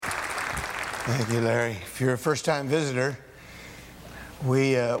Thank you, Larry. If you're a first-time visitor,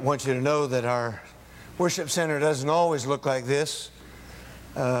 we want you to know that our worship center doesn't always look like this.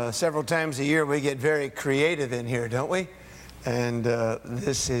 Several times a year we get very creative in here, don't we? And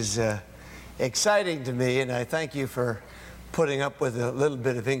this is exciting to me, and I thank you for putting up with a little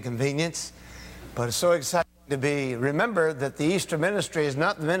bit of inconvenience. But it's so exciting to remember that the Easter ministry is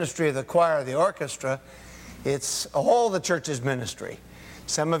not the ministry of the choir or the orchestra. It's all the church's ministry.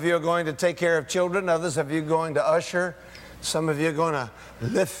 Some of you are going to take care of children, others of you are going to usher, some of you are going to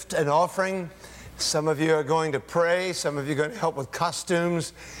lift an offering, some of you are going to pray, some of you are going to help with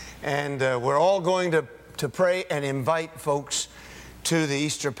costumes, and we're all going to pray and invite folks to the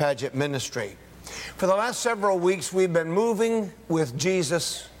Easter pageant ministry. For the last several weeks, we've been moving with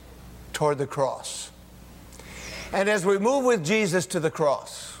Jesus toward the cross. And as we move with Jesus to the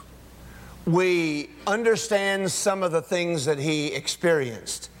cross, we understand some of the things that he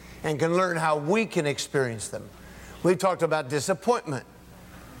experienced and can learn how we can experience them. We've talked about disappointment.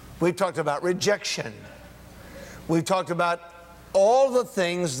 We've talked about rejection. We've talked about all the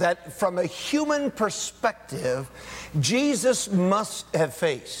things that from a human perspective, Jesus must have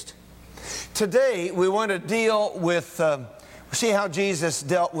faced. Today, we want to deal with, see how Jesus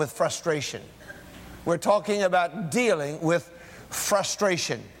dealt with frustration. We're talking about dealing with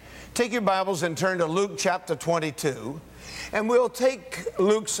frustration. Take your Bibles and turn to Luke chapter 22, and we'll take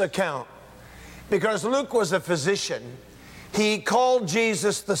Luke's account. Because Luke was a physician, he called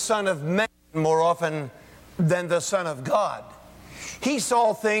Jesus the Son of Man more often than the Son of God. He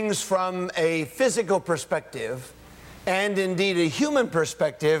saw things from a physical perspective, and indeed a human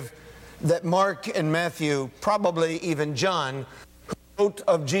perspective, that Mark and Matthew, probably even John, who wrote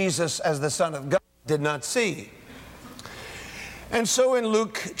of Jesus as the Son of God, did not see. And so in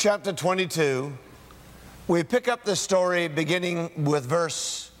Luke chapter 22, we pick up the story beginning with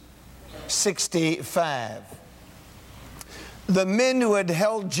verse 65. The men who had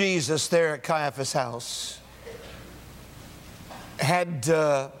held Jesus there at Caiaphas' house had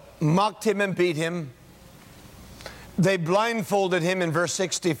mocked him and beat him. They blindfolded him in verse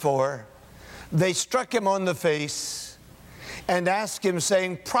 64. They struck him on the face and asked him,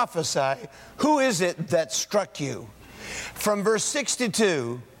 saying, "Prophesy, who is it that struck you?" From verse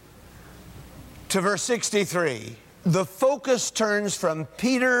 62 to verse 63, the focus turns from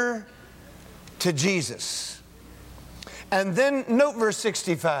Peter to Jesus. And then note verse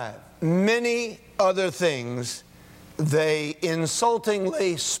 65, many other things they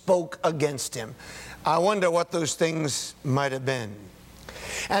insultingly spoke against him. I wonder what those things might have been.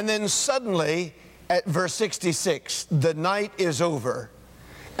 And then suddenly, at verse 66, the night is over,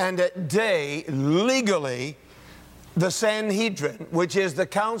 and at day, legally, the Sanhedrin, which is the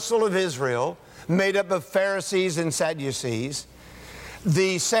council of Israel, made up of Pharisees and Sadducees,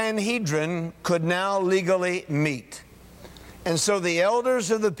 the Sanhedrin could now legally meet. And so the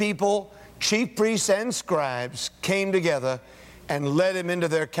elders of the people, chief priests and scribes, came together and led him into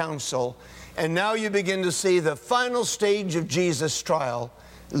their council. And now you begin to see the final stage of Jesus' trial,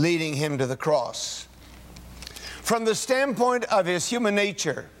 leading him to the cross. From the standpoint of his human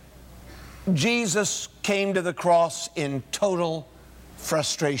nature, Jesus came to the cross in total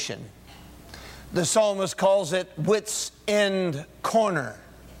frustration. The psalmist calls it wit's end corner.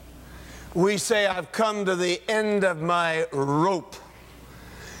 We say, I've come to the end of my rope.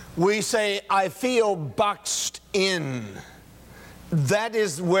 We say, I feel boxed in. That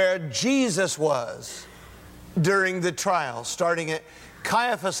is where Jesus was during the trial, starting at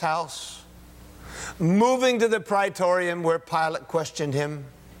Caiaphas' house, moving to the praetorium where Pilate questioned him,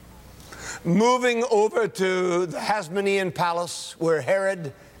 moving over to the Hasmonean palace where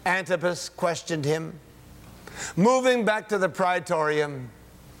Herod Antipas questioned him, moving back to the praetorium,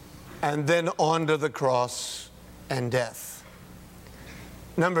 and then on to the cross and death.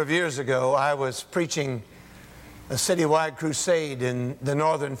 A number of years ago, I was preaching a citywide crusade in the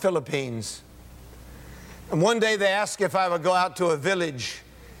northern Philippines. And one day they asked if I would go out to a village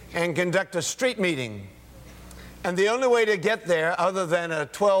and conduct a street meeting. And the only way to get there, other than a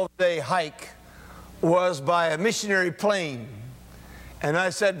 12-day hike, was by a missionary plane. And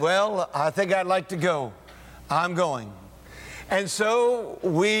I said, well, I think I'd like to go. I'm going. And so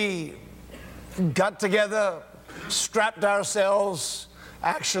we got together, strapped ourselves.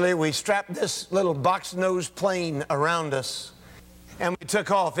 Actually, we strapped this little box-nosed plane around us, and we took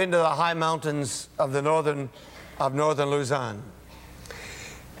off into the high mountains of northern Luzon.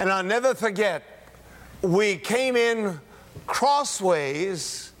 And I'll never forget, we came in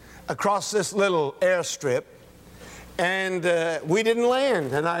crossways across this little airstrip, and we didn't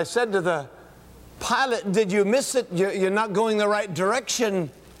land. And I said to the pilot, did you miss it? You're not going the right direction.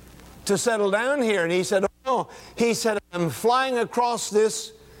 to settle down here. And he said, oh, no. He said, I'm flying across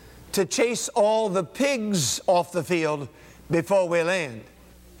this to chase all the pigs off the field before we land.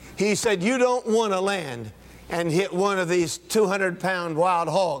 He said, you don't want to land and hit one of these 200-pound wild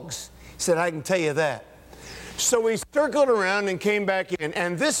hogs. He said, I can tell you that. So we circled around and came back in,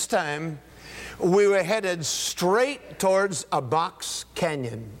 and this time we were headed straight towards a box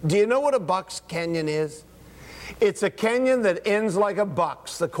canyon. Do you know what a box canyon is? It's a canyon that ends like a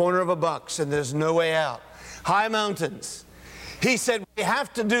box, the corner of a box, and there's no way out. High mountains. He said, we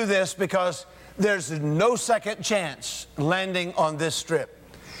have to do this because there's no second chance landing on this strip.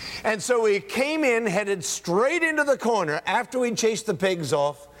 And so we came in, headed straight into the corner after we chased the pigs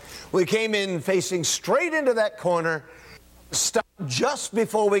off. We came in facing straight into that corner, stopped just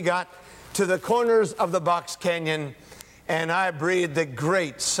before we got to the corners of the box canyon, and I breathed a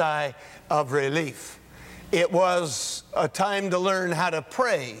great sigh of relief. It was a time to learn how to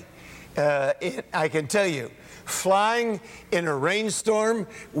pray. I can tell you, flying in a rainstorm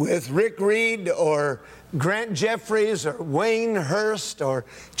with Rick Reed or Grant Jeffries or Wayne Hurst or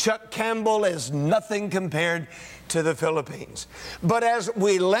Chuck Campbell is nothing compared to the Philippines. But as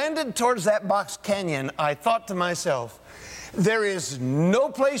we landed towards that box canyon, I thought to myself, there is no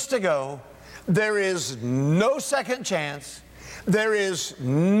place to go. There is no second chance. There is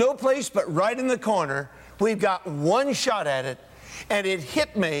no place but right in the corner. We've got one shot at it. And it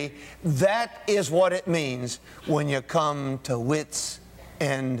hit me, that is what it means when you come to wit's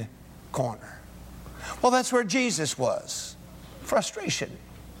end corner. Well, that's where Jesus was. Frustration.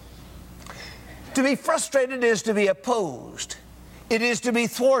 To be frustrated is to be opposed. It is to be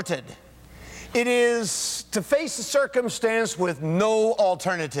thwarted. It is to face a circumstance with no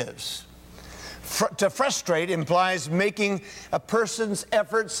alternatives. To frustrate implies making a person's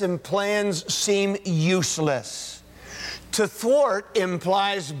efforts and plans seem useless. To thwart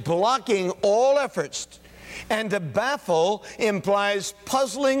implies blocking all efforts, and to baffle implies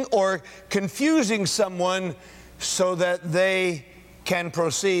puzzling or confusing someone so that they can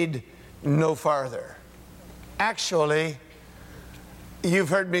proceed no farther. Actually, you've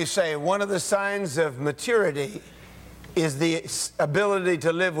heard me say one of the signs of maturity is the ability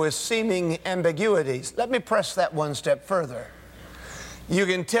to live with seeming ambiguities. Let me press that one step further. You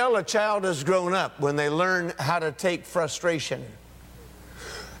can tell a child has grown up when they learn how to take frustration.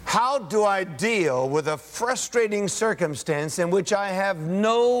 How do I deal with a frustrating circumstance in which I have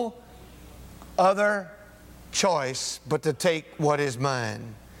no other choice but to take what is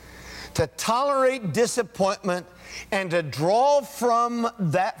mine? To tolerate disappointment and to draw from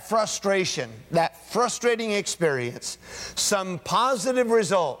that frustration, that frustrating experience, some positive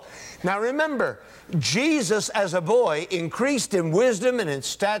result. Now remember, Jesus as a boy increased in wisdom and in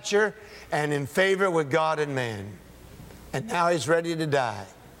stature and in favor with God and man. And now he's ready to die.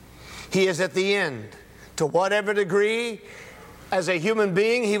 He is at the end. To whatever degree, as a human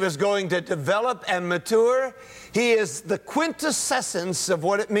being, he was going to develop and mature. He is the quintessence of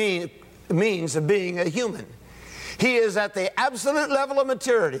what it means of being a human. He is at the absolute level of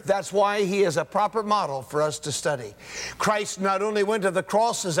maturity. That's why he is a proper model for us to study. Christ not only went to the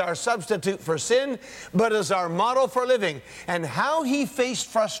cross as our substitute for sin, but as our model for living. And how he faced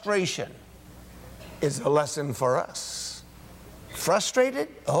frustration is a lesson for us. Frustrated?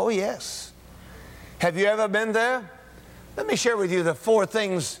 Oh, yes. Have you ever been there? Let me share with you the 4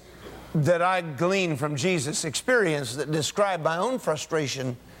 things that I gleaned from Jesus' experience that describe my own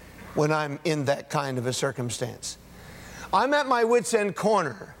frustration when I'm in that kind of a circumstance. I'm at my wit's end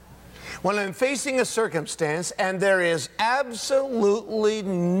corner when I'm facing a circumstance and there is absolutely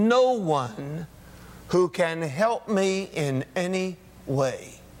no one who can help me in any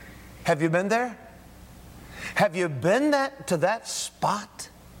way. Have you been there? Have you been to that spot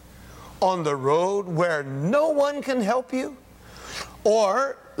on the road where no one can help you?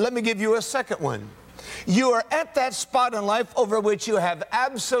 Or let me give you a second one. You are at that spot in life over which you have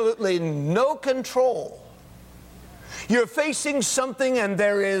absolutely no control. You're facing something and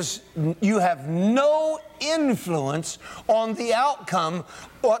you have no influence on the outcome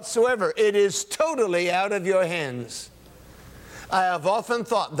whatsoever. It is totally out of your hands. I have often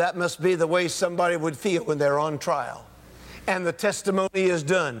thought that must be the way somebody would feel when they're on trial and the testimony is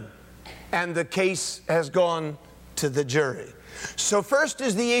done and the case has gone to the jury. So first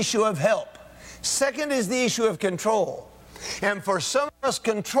is the issue of help. Second is the issue of control. And for some of us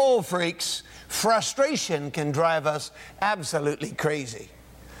control freaks, frustration can drive us absolutely crazy.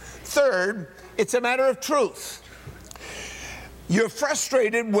 Third, it's a matter of truth. You're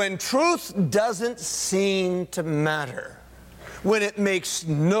frustrated when truth doesn't seem to matter. when it makes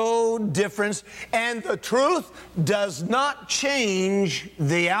no difference and the truth does not change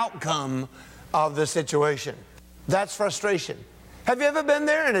the outcome of the situation. That's frustration. Have you ever been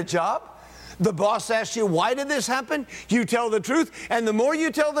there in a job? The boss asks you, why did this happen? You tell the truth, and the more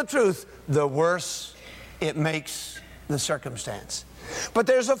you tell the truth, the worse it makes the circumstance. But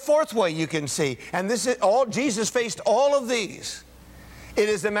there's a fourth way you can see, and this is all, Jesus faced all of these. It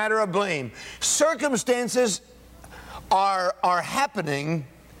is a matter of blame. Circumstances are happening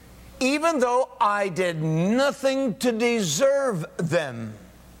even though I did nothing to deserve them.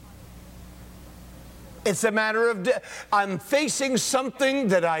 It's a matter of, I'm facing something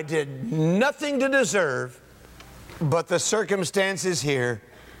that I did nothing to deserve, but the circumstance is here,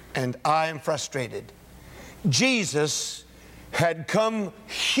 and I am frustrated. Jesus had come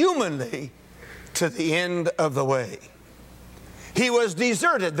humanly to the end of the way. He was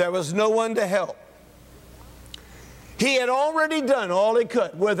deserted. There was no one to help. He had already done all he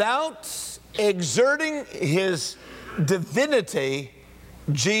could. Without exerting his divinity,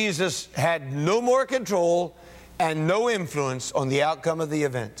 Jesus had no more control and no influence on the outcome of the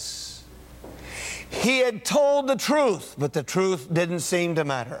events. He had told the truth, but the truth didn't seem to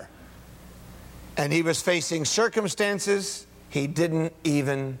matter. And he was facing circumstances he didn't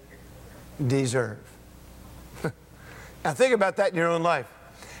even deserve. Now think about that in your own life.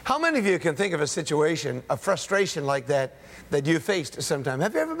 How many of you can think of a situation, a frustration like that, that you faced sometime?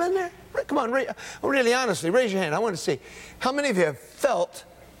 Have you ever been there? Come on, really honestly, raise your hand. I want to see. How many of you have felt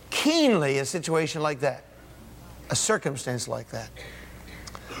keenly a situation like that? A circumstance like that?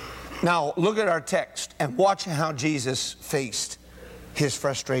 Now, look at our text and watch how Jesus faced his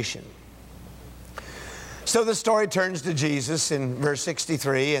frustration. So the story turns to Jesus in verse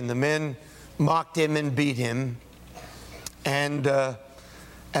 63, and the men mocked him and beat him. And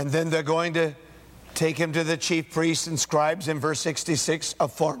then they're going to take him to the chief priests and scribes in verse 66, a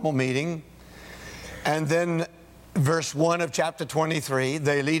formal meeting. And then verse 1 of chapter 23,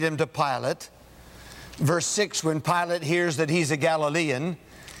 they lead him to Pilate. Verse 6, when Pilate hears that he's a Galilean,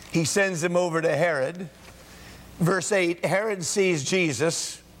 he sends him over to Herod. Verse 8, Herod sees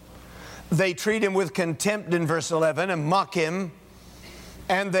Jesus. They treat him with contempt in verse 11 and mock him.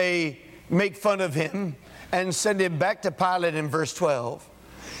 And they make fun of him and send him back to Pilate in verse 12.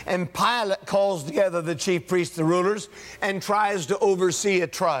 And Pilate calls together the chief priests, the rulers, and tries to oversee a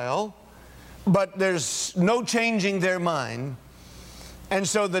trial. But there's no changing their mind. And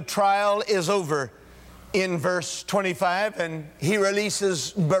so the trial is over in verse 25, and he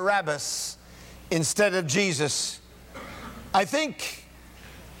releases Barabbas instead of Jesus. I think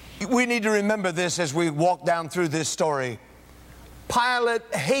we need to remember this as we walk down through this story.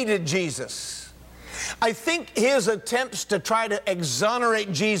 Pilate hated Jesus. I think his attempts to try to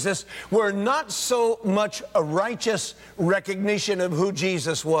exonerate Jesus were not so much a righteous recognition of who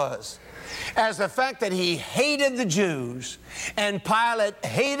Jesus was, as the fact that he hated the Jews and Pilate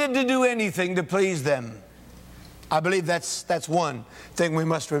hated to do anything to please them. I believe that's one thing we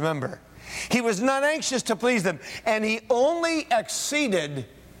must remember. He was not anxious to please them, and he only acceded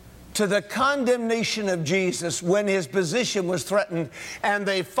to the condemnation of Jesus when his position was threatened, and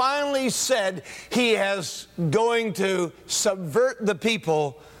they finally said he is going to subvert the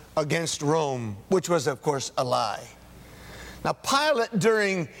people against Rome, which was, of course, a lie. Now, Pilate,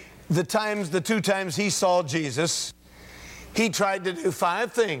 during the two times he saw Jesus, he tried to do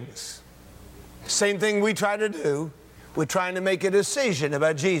 5 things. Same thing we try to do. We're trying to make a decision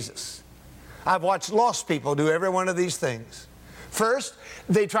about Jesus. I've watched lost people do every one of these things. First,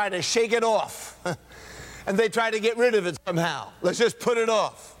 they try to shake it off, and they try to get rid of it somehow. Let's just put it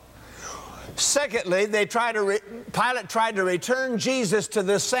off. Secondly, Pilate tried to return Jesus to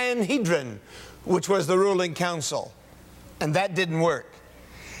the Sanhedrin, which was the ruling council, and that didn't work.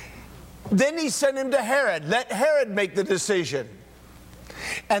 Then he sent him to Herod. Let Herod make the decision,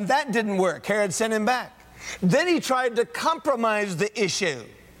 and that didn't work. Herod sent him back. Then he tried to compromise the issue.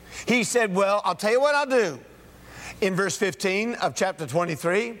 He said, well, I'll tell you what I'll do. In verse 15 of chapter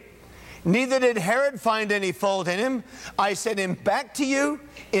 23, neither did Herod find any fault in him. I sent him back to you.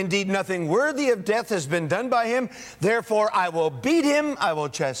 Indeed, nothing worthy of death has been done by him. Therefore, I will beat him, I will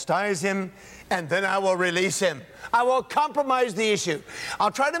chastise him, and then I will release him. I will compromise the issue. I'll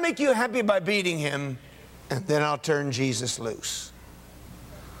try to make you happy by beating him, and then I'll turn Jesus loose.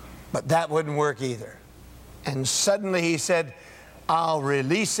 But that wouldn't work either. And suddenly he said, I'll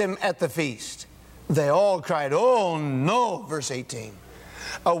release him at the feast. They all cried, oh no, verse 18.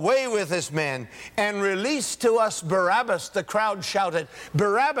 Away with this man, and release to us Barabbas. The crowd shouted,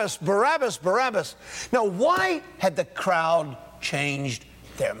 Barabbas, Barabbas, Barabbas. Now, why had the crowd changed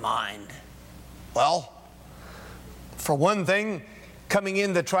their mind? Well, For one thing, coming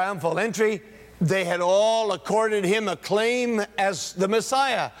in the triumphal entry, they had all accorded him a claim as the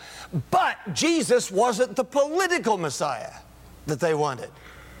Messiah. But Jesus wasn't the political Messiah that they wanted.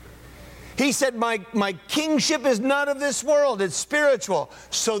 He said, my kingship is not of this world, it's spiritual.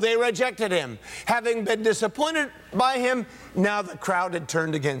 So they rejected him. Having been disappointed by him, now the crowd had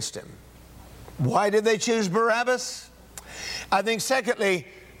turned against him. Why did they choose Barabbas? I think secondly,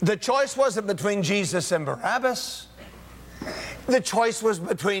 the choice wasn't between Jesus and Barabbas. The choice was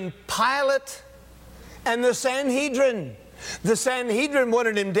between Pilate and the Sanhedrin. The Sanhedrin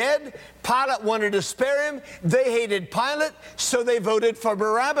wanted him dead. Pilate wanted to spare him. They hated Pilate, so they voted for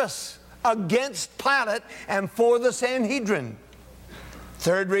Barabbas against Pilate and for the Sanhedrin.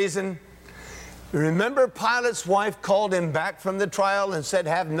 Third reason, remember Pilate's wife called him back from the trial and said,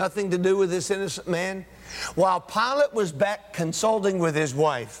 have nothing to do with this innocent man? While Pilate was back consulting with his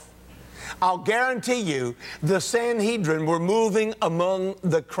wife, I'll guarantee you the Sanhedrin were moving among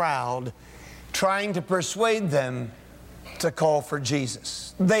the crowd, trying to persuade them to call for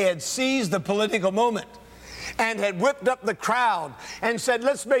Jesus. They had seized the political moment and had whipped up the crowd and said,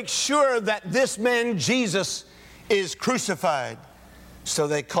 let's make sure that this man Jesus is crucified. So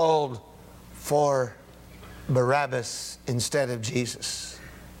they called for Barabbas instead of Jesus.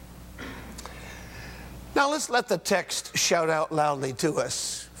 Now let's let the text shout out loudly to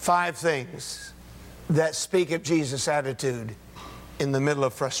us 5 things that speak of Jesus' attitude in the middle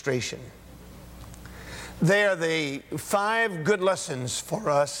of frustration. They are the 5 good lessons for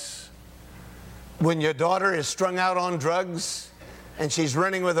us when your daughter is strung out on drugs and she's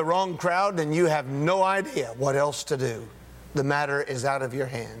running with the wrong crowd and you have no idea what else to do. The matter is out of your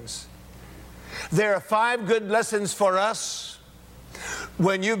hands. There are 5 good lessons for us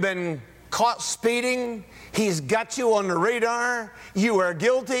when you've been caught speeding. He's got you on the radar. You are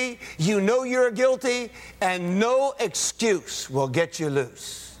guilty. You know you're guilty, and no excuse will get you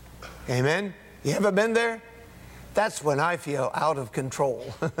loose. Amen? You ever been there? That's when I feel out of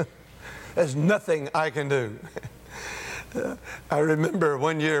control. There's nothing I can do. I remember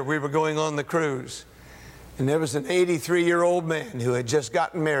one year we were going on the cruise, and there was an 83-year-old man who had just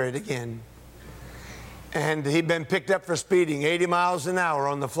gotten married again. And he'd been picked up for speeding 80 miles an hour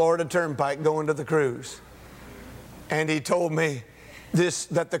on the Florida Turnpike going to the cruise. And he told me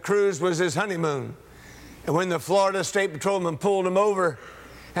that the cruise was his honeymoon. And when the Florida State Patrolman pulled him over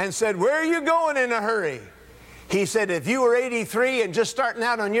and said, where are you going in a hurry? He said, if you were 83 and just starting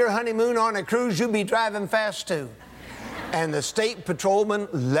out on your honeymoon on a cruise, you'd be driving fast too. And the State Patrolman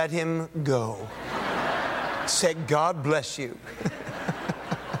let him go. Said, God bless you.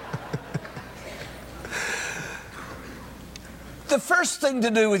 The first thing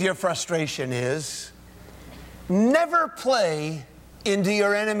to do with your frustration is never play into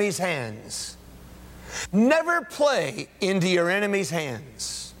your enemy's hands. Never play into your enemy's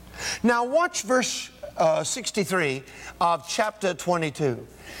hands. Now watch verse 63 of chapter 22.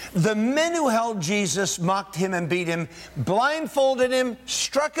 The men who held Jesus mocked him and beat him, blindfolded him,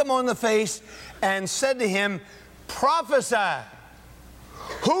 struck him on the face, and said to him, prophesy.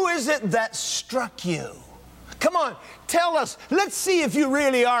 Who is it that struck you? Come on, tell us. Let's see if you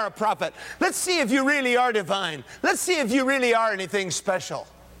really are a prophet. Let's see if you really are divine. Let's see if you really are anything special.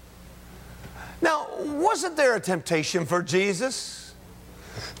 Now, wasn't there a temptation for Jesus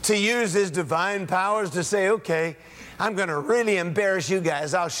to use his divine powers to say, okay, I'm going to really embarrass you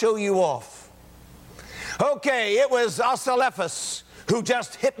guys. I'll show you off. Okay, it was Oscillefus who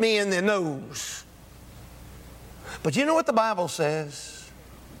just hit me in the nose. But you know what the Bible says?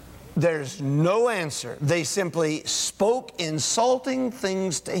 There's no answer. They simply spoke insulting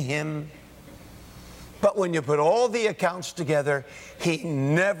things to him. But when you put all the accounts together, he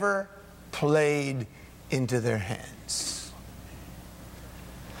never played into their hands.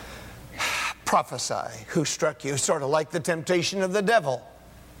 Prophesy. Who struck you? Sort of like the temptation of the devil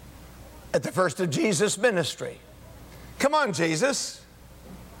at the first of Jesus' ministry. Come on, Jesus.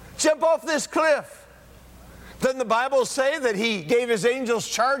 Jump off this cliff. Doesn't the Bible say that he gave his angels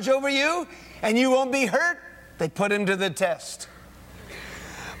charge over you and you won't be hurt? They put him to the test.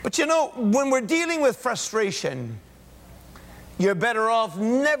 But you know, when we're dealing with frustration, you're better off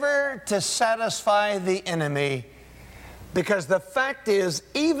never to satisfy the enemy, because the fact is,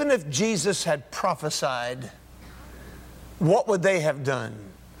 even if Jesus had prophesied, what would they have done?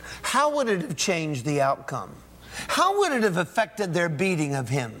 How would it have changed the outcome? How would it have affected their beating of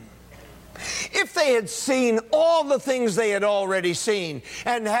him? If they had seen all the things they had already seen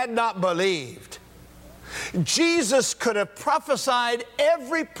and had not believed, Jesus could have prophesied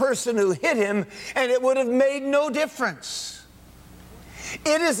every person who hit him and it would have made no difference.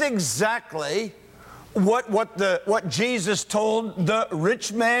 It is exactly what Jesus told the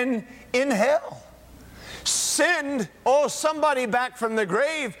rich man in hell. Send, somebody back from the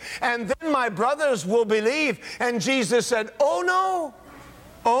grave, and then my brothers will believe. And Jesus said, oh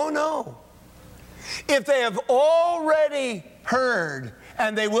no. If they have already heard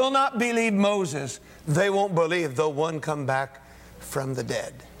and they will not believe Moses, they won't believe though one come back from the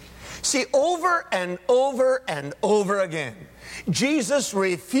dead. See, over and over and over again, Jesus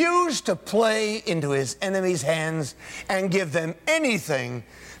refused to play into his enemies' hands and give them anything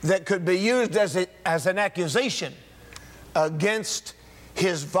that could be used as an accusation against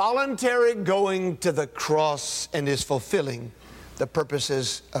his voluntary going to the cross and his fulfilling the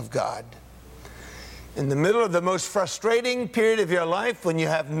purposes of God. In the middle of the most frustrating period of your life, when you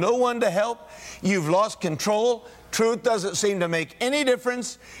have no one to help, you've lost control, truth doesn't seem to make any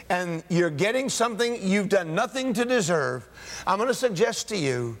difference, and you're getting something you've done nothing to deserve, I'm going to suggest to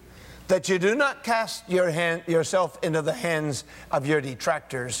you that you do not cast yourself into the hands of your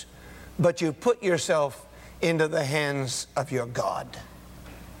detractors, but you put yourself into the hands of your God.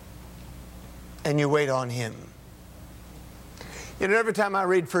 And you wait on him. You know, every time I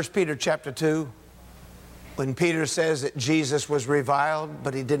read 1 Peter chapter 2, when Peter says that Jesus was reviled,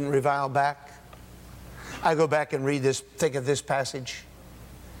 but he didn't revile back, I go back and read this, think of this passage.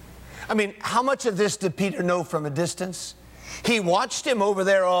 I mean, how much of this did Peter know from a distance? He watched him over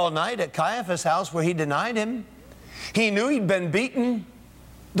there all night at Caiaphas' house where he denied him. He knew he'd been beaten.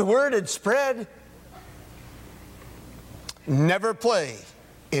 The word had spread. Never play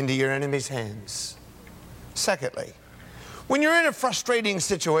into your enemy's hands. Secondly, when you're in a frustrating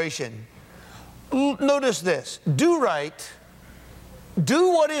situation, notice this. Do right.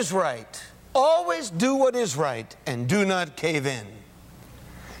 Do what is right. Always do what is right, and do not cave in.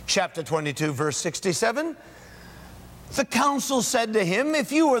 Chapter 22, verse 67. The council said to him,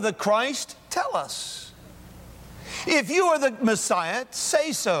 if you are the Christ, tell us. If you are the Messiah,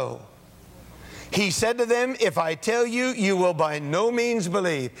 say so. He said to them, if I tell you, you will by no means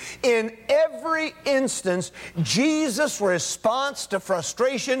believe. In every instance, Jesus' response to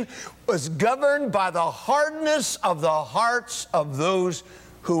frustration was governed by the hardness of the hearts of those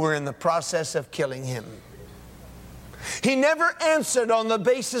who were in the process of killing him. He never answered on the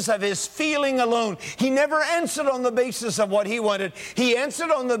basis of his feeling alone. He never answered on the basis of what he wanted. He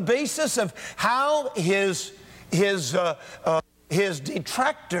answered on the basis of how his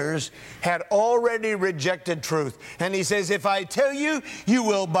detractors had already rejected truth. And he says, if I tell you, you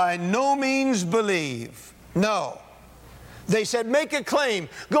will by no means believe. No. They said, make a claim.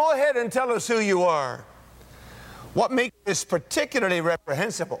 Go ahead and tell us who you are. What makes this particularly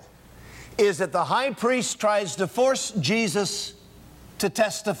reprehensible is that the high priest tries to force Jesus to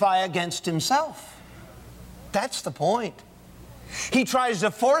testify against himself. That's the point. He tries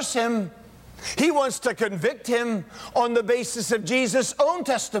to force him. He wants to convict him on the basis of Jesus' own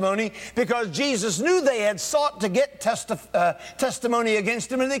testimony, because Jesus knew they had sought to get testimony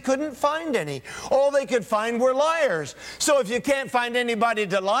against him and they couldn't find any. All they could find were liars. So if you can't find anybody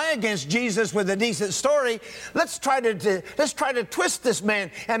to lie against Jesus with a decent story, let's try to twist this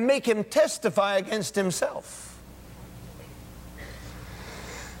man and make him testify against himself.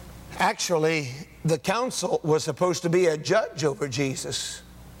 Actually, the council was supposed to be a judge over Jesus.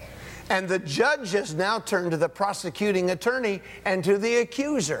 And the judge has now turned to the prosecuting attorney and to the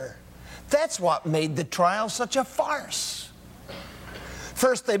accuser. That's what made the trial such a farce.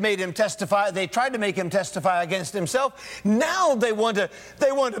 First they made him testify. They tried to make him testify against himself. Now they want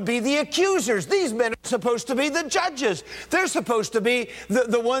to be the accusers. These men are supposed to be the judges. They're supposed to be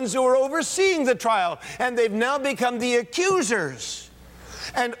the ones who are overseeing the trial. And they've now become the accusers.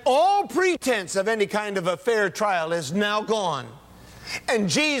 And all pretense of any kind of a fair trial is now gone. And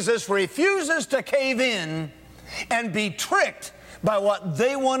Jesus refuses to cave in and be tricked by what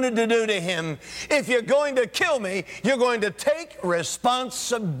they wanted to do to him. If you're going to kill me, you're going to take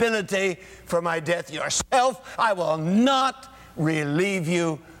responsibility for my death yourself. I will not relieve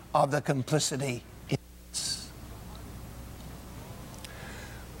you of the complicity in this.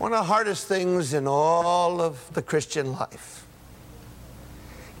 One of the hardest things in all of the Christian life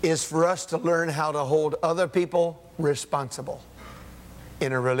is for us to learn how to hold other people responsible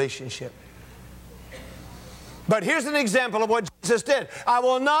in a relationship. But here's an example of what Jesus did. I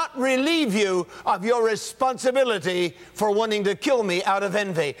will not relieve you of your responsibility for wanting to kill me out of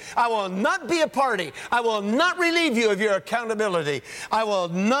envy. I will not be a party. I will not relieve you of your accountability. I will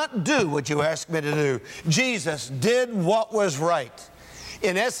not do what you ask me to do. Jesus did what was right.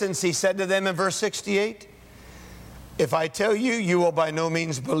 In essence, he said to them in verse 68, if I tell you, you will by no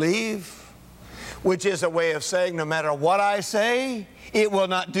means believe. which is a way of saying no matter what I say, it will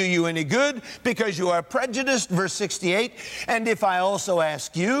not do you any good because you are prejudiced. Verse 68, and if I also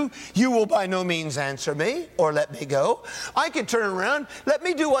ask you, you will by no means answer me or let me go. I could turn around. Let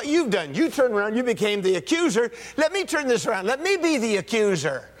me do what you've done. You turn around. You became the accuser. Let me turn this around. Let me be the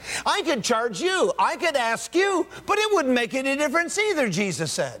accuser. I could charge you. I could ask you, but it wouldn't make any difference either,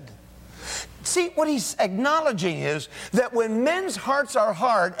 Jesus said. See, what he's acknowledging is that when men's hearts are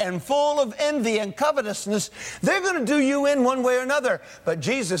hard and full of envy and covetousness, they're going to do you in one way or another. But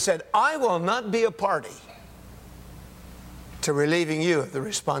Jesus said, I will not be a party to relieving you of the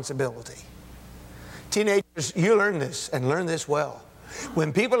responsibility. Teenagers, you learn this and learn this well.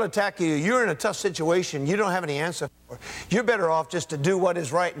 When people attack you, you're in a tough situation you don't have any answer for. You're better off just to do what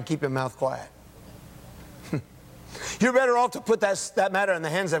is right and keep your mouth quiet. You're better off to put that matter in the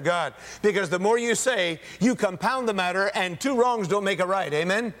hands of God, because the more you say, you compound the matter, and two wrongs don't make a right.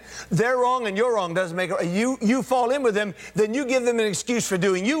 Amen? Their wrong and your wrong doesn't make a right. You fall in with them, then you give them an excuse for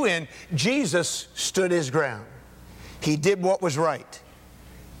doing you in. Jesus stood his ground. He did what was right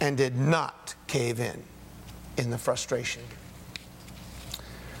and did not cave in the frustration.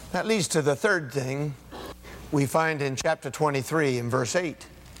 That leads to the third thing we find in chapter 23 in verse 8.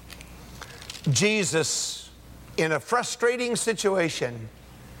 Jesus, in a frustrating situation,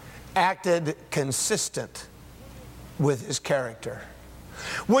 acted consistent with his character.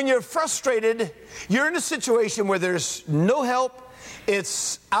 When you're frustrated, you're in a situation where there's no help,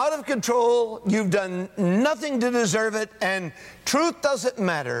 it's out of control, you've done nothing to deserve it, and truth doesn't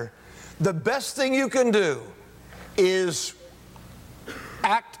matter. The best thing you can do is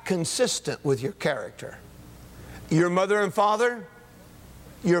act consistent with your character. Your mother and father,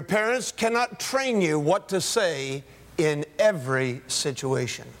 your parents cannot train you what to say in every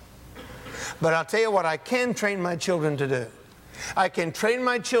situation. But I'll tell you what I can train my children to do. I can train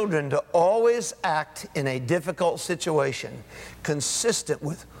my children to always act in a difficult situation consistent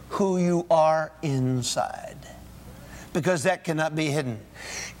with who you are inside, because that cannot be hidden.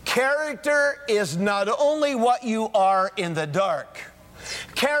 Character is not only what you are in the dark.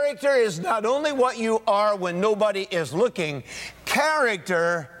 Character is not only what you are when nobody is looking.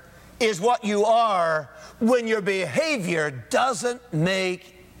 Character is what you are when your behavior doesn't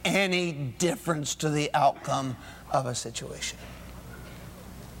make any difference to the outcome of a situation.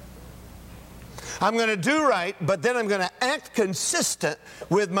 I'm going to do right, but then I'm going to act consistent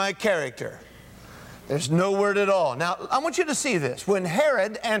with my character. There's no word at all. Now, I want you to see this. When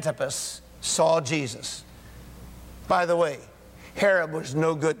Herod Antipas saw Jesus, by the way, Herod was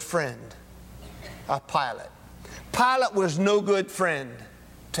no good friend of Pilate. Pilate was no good friend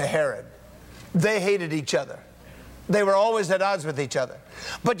to Herod. They hated each other. They were always at odds with each other.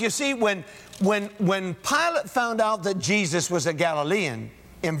 But you see, when Pilate found out that Jesus was a Galilean,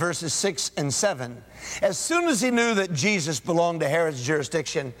 in verses 6 and 7, as soon as he knew that Jesus belonged to Herod's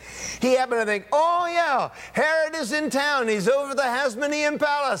jurisdiction, he happened to think, oh yeah, Herod is in town. He's over the Hasmonean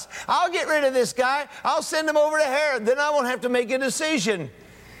palace. I'll get rid of this guy. I'll send him over to Herod. Then I won't have to make a decision.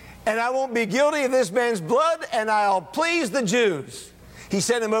 And I won't be guilty of this man's blood, and I'll please the Jews. He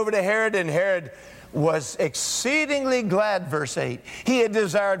sent him over to Herod, and Herod was exceedingly glad, verse 8. He had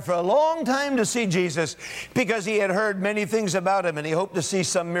desired for a long time to see Jesus because he had heard many things about him, and he hoped to see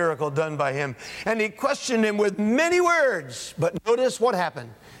some miracle done by him. And he questioned him with many words. But notice what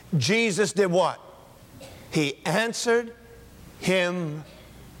happened. Jesus did what? He answered him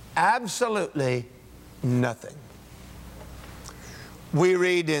absolutely nothing. We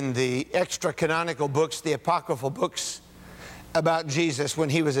read in the extra-canonical books, the apocryphal books, about Jesus when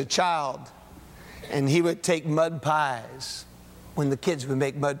he was a child. And he would take mud pies, when the kids would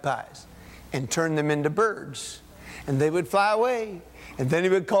make mud pies, and turn them into birds. And they would fly away. And then he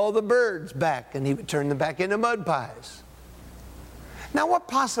would call the birds back, and he would turn them back into mud pies. Now, what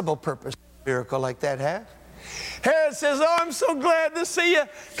possible purpose does a miracle like that have? Herod says, oh, I'm so glad to see you.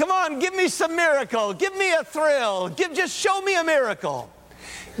 Come on, give me some miracle. Give me a thrill. Just show me a miracle.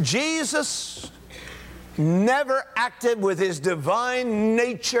 Jesus never acted with his divine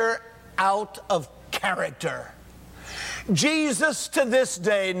nature out of character. Jesus to this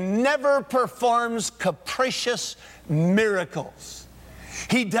day never performs capricious miracles.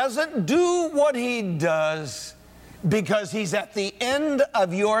 He doesn't do what he does because he's at the end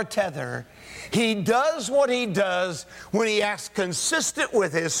of your tether. He does what he does when he acts consistent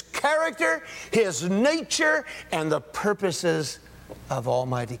with his character, his nature, and the purposes of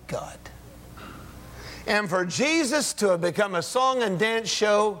Almighty God. And for Jesus to have become a song and dance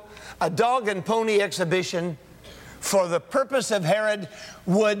show, a dog and pony exhibition for the purpose of Herod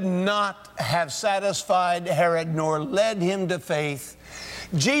would not have satisfied Herod nor led him to faith.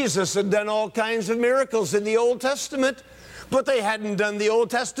 Jesus had done all kinds of miracles in the Old Testament, but they hadn't done the Old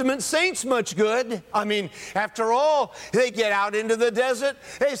Testament saints much good. I mean, after all, they get out into the desert.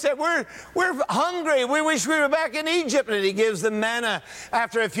 They said, we're hungry. We wish we were back in Egypt. And He gives them manna.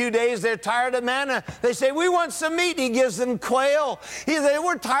 After a few days, they're tired of manna. They say, we want some meat. He gives them quail. He said,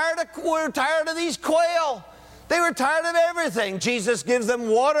 we're tired of these quail. They were tired of everything. Jesus gives them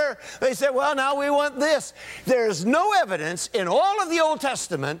water. They said, well, now we want this. There's no evidence in all of the Old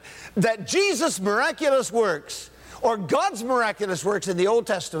Testament that Jesus' miraculous works or God's miraculous works in the Old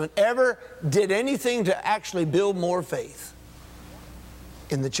Testament ever did anything to actually build more faith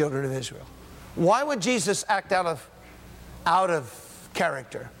in the children of Israel. Why would Jesus act out of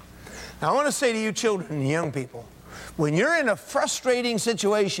character? Now, I want to say to you children and young people, when you're in a frustrating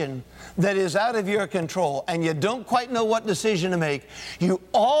situation that is out of your control and you don't quite know what decision to make, you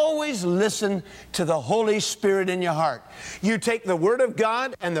always listen to the Holy Spirit in your heart. You take the Word of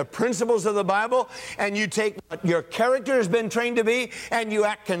God and the principles of the Bible, and you take what your character has been trained to be, and you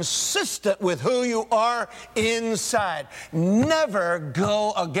act consistent with who you are inside. Never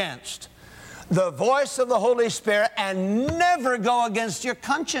go against the voice of the Holy Spirit, and never go against your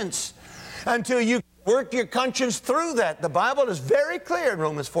conscience until you work your conscience through that. The Bible is very clear in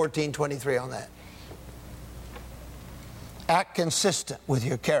Romans 14:23 on that. Act consistent with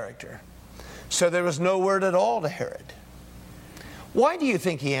your character. So there was no word at all to Herod. Why do you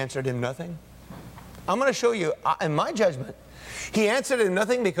think he answered him nothing? I'm going to show you, in my judgment, he answered him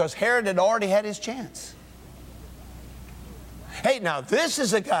nothing because Herod had already had his chance. Hey, now this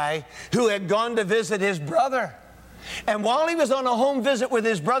is a guy who had gone to visit his brother. And while he was on a home visit with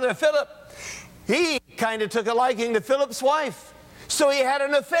his brother Philip, he kind of took a liking to Philip's wife. So he had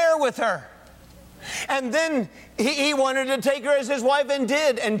an affair with her. And then he wanted to take her as his wife, and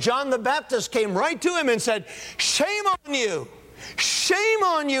did. And John the Baptist came right to him and said, shame on you. Shame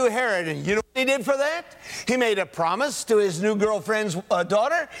on you, Herod. And you know what he did for that? He made a promise to his new girlfriend's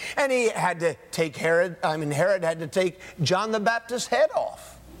daughter, and he had to take Herod had to take John the Baptist's head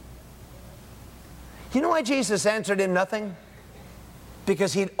off. You know why Jesus answered him nothing?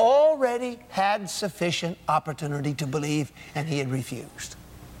 Because he'd already had sufficient opportunity to believe, and he had refused.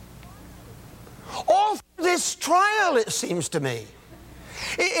 All through this trial, it seems to me.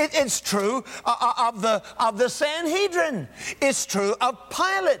 It's true of the Sanhedrin. It's true of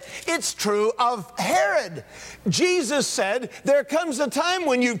Pilate. It's true of Herod. Jesus said, there comes a time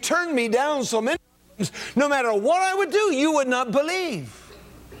when you've turned me down so many times, no matter what I would do, you would not believe.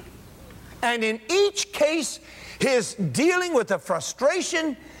 And in each case, his dealing with the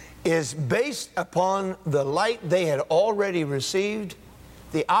frustration is based upon the light they had already received,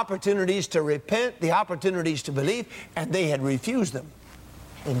 the opportunities to repent, the opportunities to believe, and they had refused them.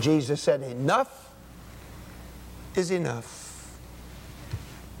 And Jesus said, enough is enough.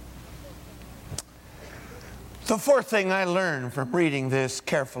 The fourth thing I learned from reading this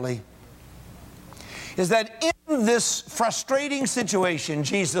carefully is that in this frustrating situation,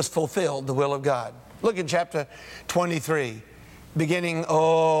 Jesus fulfilled the will of God. Look at chapter 23, beginning,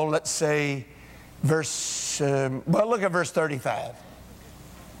 let's say, look at verse 35.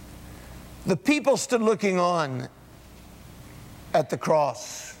 The people stood looking on at the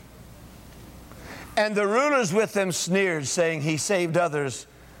cross, and the rulers with them sneered, saying, he saved others,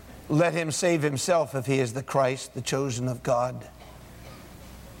 let him save himself if he is the Christ, the chosen of God.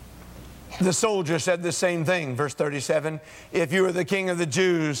 The soldier said the same thing, verse 37, if you are the king of the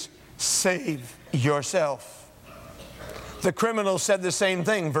Jews, save yourself. The criminal said the same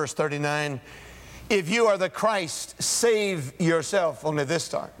thing, verse 39, if you are the Christ, save yourself. Only this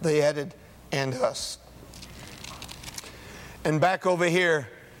time they added, and us. And back over here,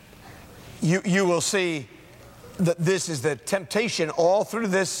 you will see that this is the temptation all through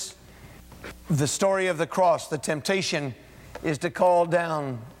this, the story of the cross. The temptation is to call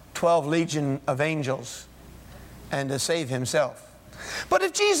down 12 legion of angels and to save himself. But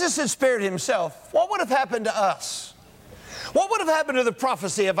if Jesus had spared himself, what would have happened to us? What would have happened to the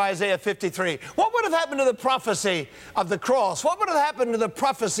prophecy of Isaiah 53? What would have happened to the prophecy of the cross? What would have happened to the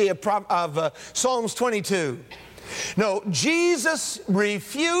prophecy of Psalms 22? No, Jesus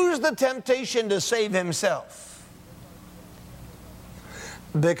refused the temptation to save himself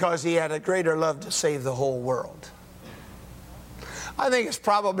because he had a greater love to save the whole world. I think it's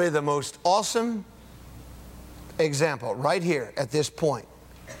probably the most awesome example right here at this point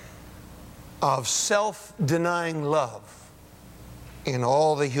of self-denying love in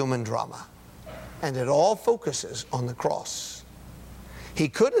all the human drama. And it all focuses on the cross. He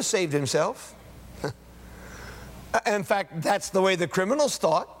could have saved himself. In fact, that's the way the criminals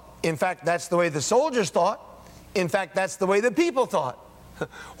thought. In fact, that's the way the soldiers thought. In fact, that's the way the people thought.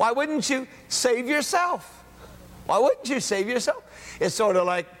 Why wouldn't you save yourself? Why wouldn't you save yourself? It's sort of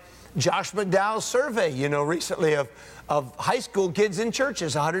like Josh McDowell's survey, recently of high school kids in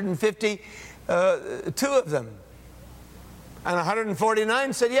churches, 152 of them. And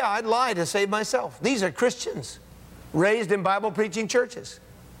 149 said, yeah, I'd lie to save myself. These are Christians raised in Bible-preaching churches.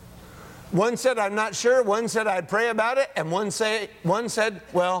 One said, I'm not sure. One said, I'd pray about it. And one said,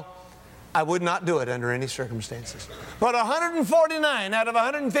 well, I would not do it under any circumstances. But 149 out of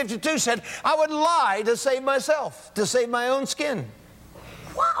 152 said, I would lie to save myself, to save my own skin.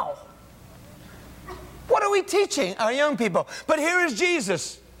 Wow. What are we teaching our young people? But here is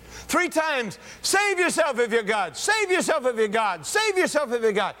Jesus. 3 times, save yourself if you're God. Save yourself if you're God. Save yourself if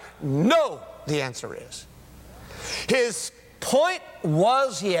you're God. No, the answer is. His point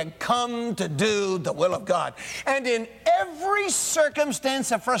was he had come to do the will of God. And in every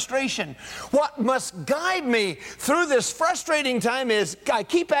circumstance of frustration, what must guide me through this frustrating time is I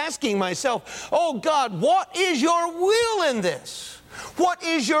keep asking myself, oh God, what is your will in this? What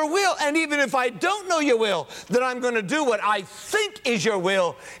is your will? And even if I don't know your will, then I'm going to do what I think is your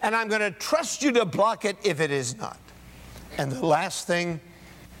will, and I'm going to trust you to block it if it is not. And the last thing,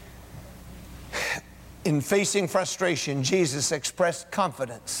 in facing frustration, Jesus expressed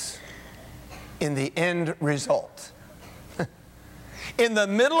confidence in the end result. In the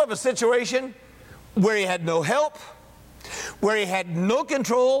middle of a situation where he had no help, where he had no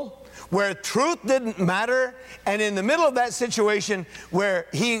control, where truth didn't matter, and in the middle of that situation where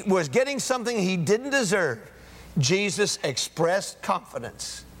he was getting something he didn't deserve, Jesus expressed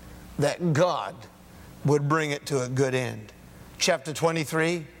confidence that God would bring it to a good end. Chapter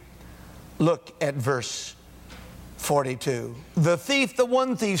 23, look at verse 42. The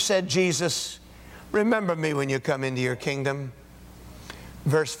one thief said, Jesus, remember me when you come into your kingdom.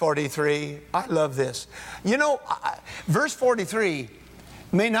 Verse 43, I love this. Verse 43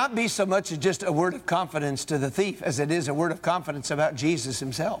 may not be so much as just a word of confidence to the thief as it is a word of confidence about Jesus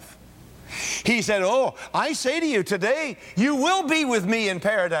himself. He said, oh, I say to you today, you will be with me in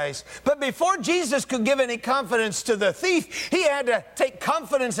paradise. But before Jesus could give any confidence to the thief, he had to take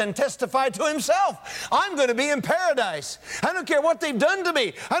confidence and testify to himself. I'm going to be in paradise. I don't care what they've done to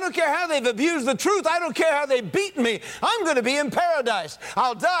me. I don't care how they've abused the truth. I don't care how they've beaten me. I'm going to be in paradise.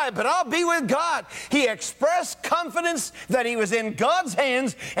 I'll die, but I'll be with God. He expressed confidence that he was in God's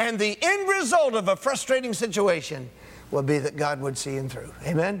hands, and the end result of a frustrating situation will be that God would see him through.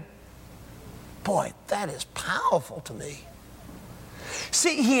 Amen? Boy, that is powerful to me.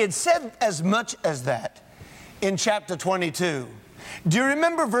 See, he had said as much as that in chapter 22. Do you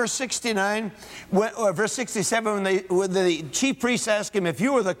remember verse 69, verse 67, when the chief priests asked him, if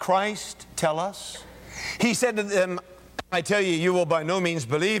you were the Christ, tell us? He said to them, I tell you, you will by no means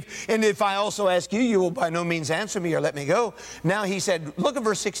believe. And if I also ask you, you will by no means answer me or let me go. Now he said, look at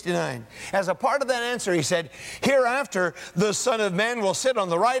verse 69. As a part of that answer, he said, hereafter the Son of Man will sit on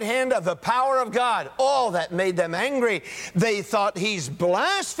the right hand of the power of God. All that made them angry. They thought he's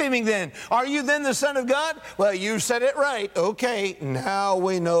blaspheming then. Are you then the Son of God? Well, you said it right. Okay, now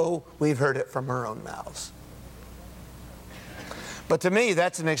we know we've heard it from our own mouths. But to me,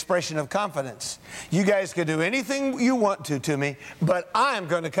 that's an expression of confidence. You guys can do anything you want to me, but I'm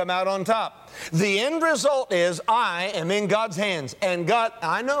going to come out on top. The end result is I am in God's hands. And God,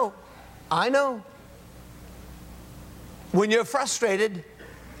 I know. When you're frustrated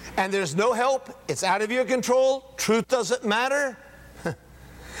and there's no help, it's out of your control, truth doesn't matter,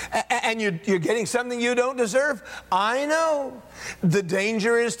 and you're getting something you don't deserve, I know. The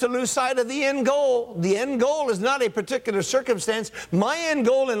danger is to lose sight of the end goal. The end goal is not a particular circumstance. My end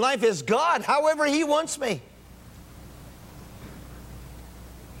goal in life is God, however he wants me.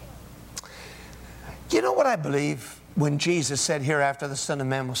 You know what I believe when Jesus said, hereafter the Son of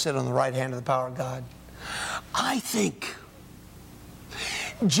Man will sit on the right hand of the power of God? I think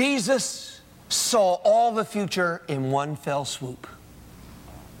Jesus saw all the future in one fell swoop.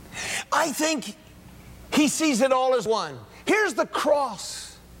 I think he sees it all as one. Here's the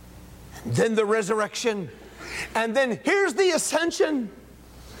cross, and then the resurrection, and then here's the ascension,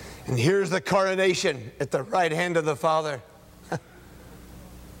 and here's the coronation at the right hand of the Father.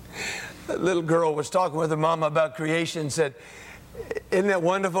 A little girl was talking with her mom about creation, said, isn't it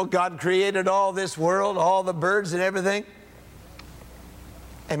wonderful? God created all this world, all the birds and everything.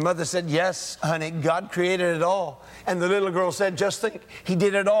 And mother said, yes, honey, God created it all. And the little girl said, just think, he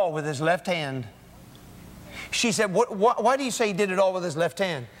did it all with his left hand. She said, why do you say he did it all with his left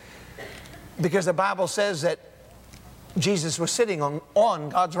hand? Because the Bible says that Jesus was sitting on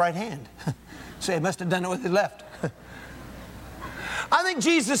God's right hand. So he must have done it with his left. I think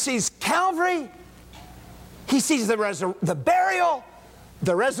Jesus sees Calvary. He sees the burial,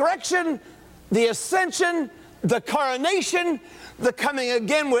 the resurrection, the ascension, the coronation, the coming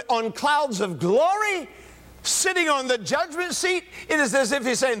again on clouds of glory, sitting on the judgment seat. It is as if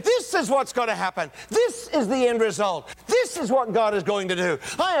he's saying, this is what's going to happen. This is the end result. This is what God is going to do.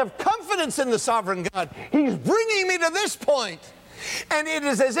 I have confidence in the sovereign God. He's bringing me to this point. And it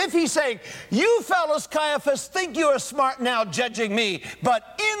is as if he's saying, you fellows, Caiaphas, think you are smart now judging me,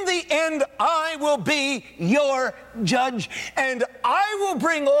 but in the end, I will be your judge, and I will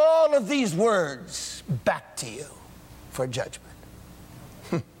bring all of these words back to you for judgment.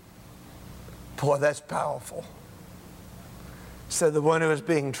 Boy, that's powerful. So the one who is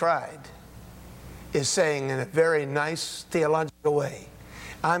being tried is saying in a very nice theological way,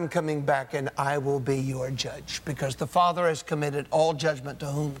 I'm coming back and I will be your judge, because the Father has committed all judgment to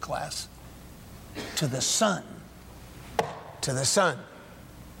whom, class? To the Son. To the Son.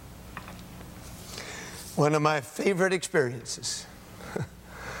 One of my favorite experiences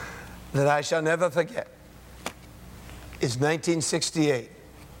that I shall never forget is 1968.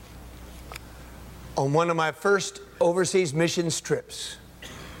 On one of my first overseas missions trips,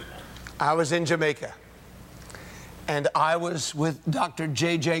 I was in Jamaica. And I was with Dr.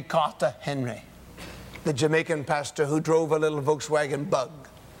 J.J. Carter Henry, the Jamaican pastor who drove a little Volkswagen Bug.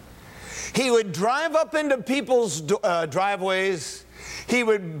 He would drive up into people's driveways. He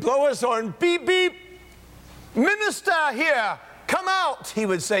would blow his horn, beep, beep. Minister here, come out, he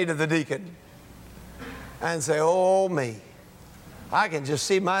would say to the deacon. And say, oh, me. I can just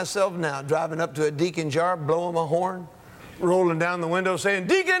see myself now driving up to a deacon's yard, blowing my horn, rolling down the window saying,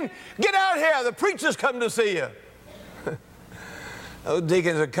 Deacon, get out here, the preacher's come to see you. Those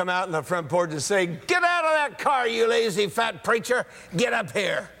deacons would come out in the front porch and say, get out of that car, you lazy fat preacher. Get up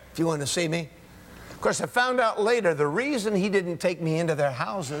here if you want to see me. Of course, I found out later the reason he didn't take me into their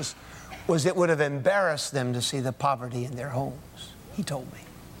houses was it would have embarrassed them to see the poverty in their homes. He told me.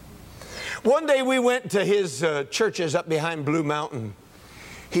 One day we went to his churches up behind Blue Mountain.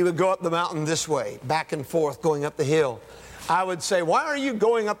 He would go up the mountain this way, back and forth, going up the hill. I would say, why are you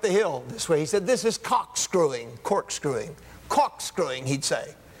going up the hill this way? He said, this is corkscrewing, he'd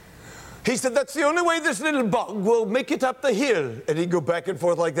say. He said, that's the only way this little bug will make it up the hill. And he'd go back and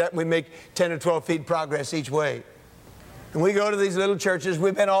forth like that, and we'd make 10 or 12 feet progress each way. And we go to these little churches.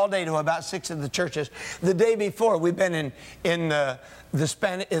 We've been all day to about 6 of the churches. The day before, we've been in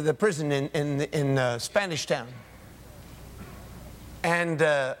the prison in Spanish Town.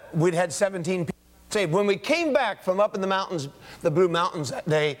 And we'd had 17 people saved. When we came back from up in the mountains, the Blue Mountains that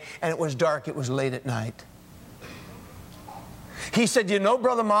day, and it was dark, it was late at night. He said, you know,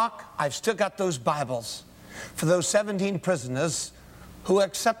 Brother Mark, I've still got those Bibles for those 17 prisoners who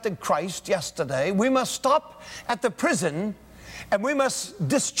accepted Christ yesterday. We must stop at the prison and we must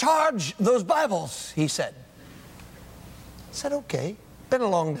discharge those Bibles, he said. I said, okay. Been a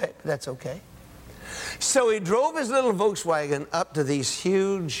long day, but that's okay. So he drove his little Volkswagen up to these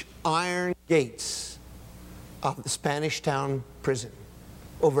huge iron gates of the Spanish Town prison.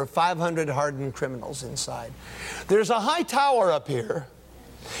 Over 500 hardened criminals inside. There's a high tower up here,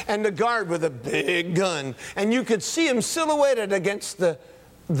 and a guard with a big gun, and you could see him silhouetted against the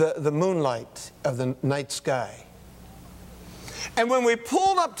moonlight of the night sky. And when we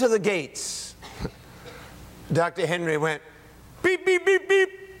pulled up to the gates, Dr. Henry went, beep, beep, beep, beep.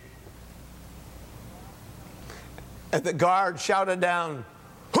 And the guard shouted down,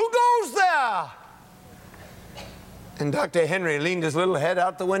 who goes there? And Dr. Henry leaned his little head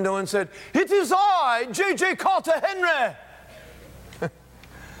out the window and said, it is I, J.J. Carter Henry.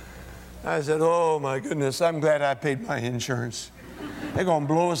 I said, oh my goodness, I'm glad I paid my insurance. They're going to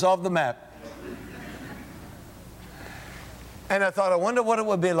blow us off the map. And I thought, I wonder what it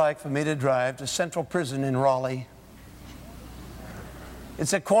would be like for me to drive to Central Prison in Raleigh.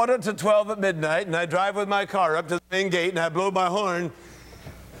 It's 11:45 at midnight, and I drive with my car up to the main gate, and I blow my horn.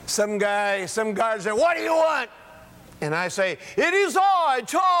 Some guard said, what do you want? And I say, it is I,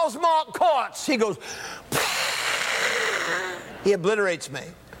 Charles Mark Courts. He goes, he obliterates me.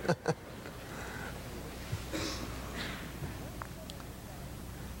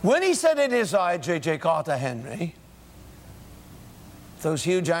 When he said, it is I, J.J. Carter Henry, those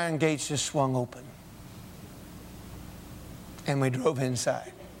huge iron gates just swung open. And we drove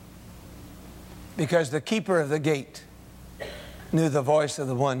inside. Because the keeper of the gate knew the voice of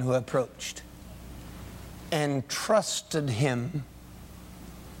the one who approached and trusted him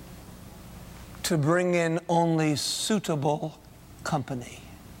to bring in only suitable company.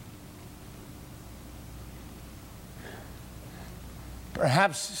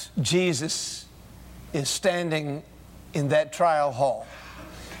 Perhaps Jesus is standing in that trial hall,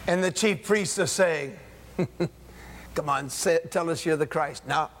 and the chief priests are saying, Come on, tell us you're the Christ.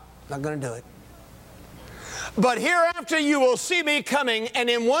 No, not going to do it. But hereafter you will see me coming, and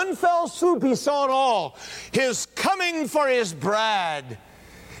in one fell swoop he saw it all. His coming for his bride,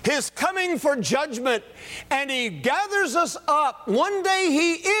 his coming for judgment, and he gathers us up. One day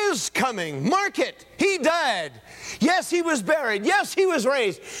he is coming. Mark it. He died. Yes, he was buried. Yes, he was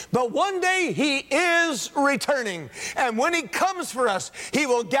raised. But one day he is returning. And when he comes for us, he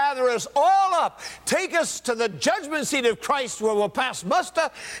will gather us all up, take us to the judgment seat of Christ where we'll pass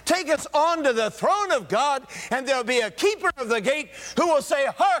muster, take us on to the throne of God, and there'll be a keeper of the gate who will say,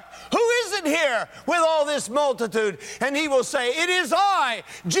 hark, who is it here with all this multitude? And he will say, it is I,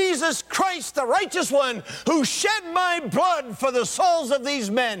 Jesus Christ, the righteous one, who shed my blood for the souls of these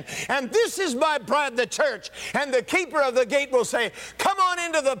men. And this is my bride, the church. And the keeper of the gate will say, come on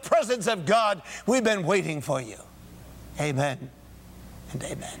into the presence of God. We've been waiting for you. Amen and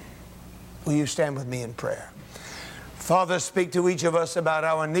amen. Will you stand with me in prayer? Father, speak to each of us about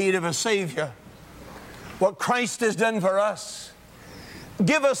our need of a Savior, what Christ has done for us.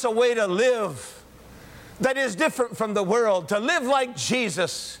 Give us a way to live that is different from the world, to live like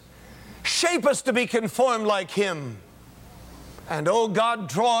Jesus. Shape us to be conformed like Him. And, oh God,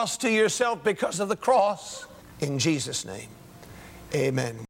 draw us to yourself because of the cross. In Jesus' name, amen.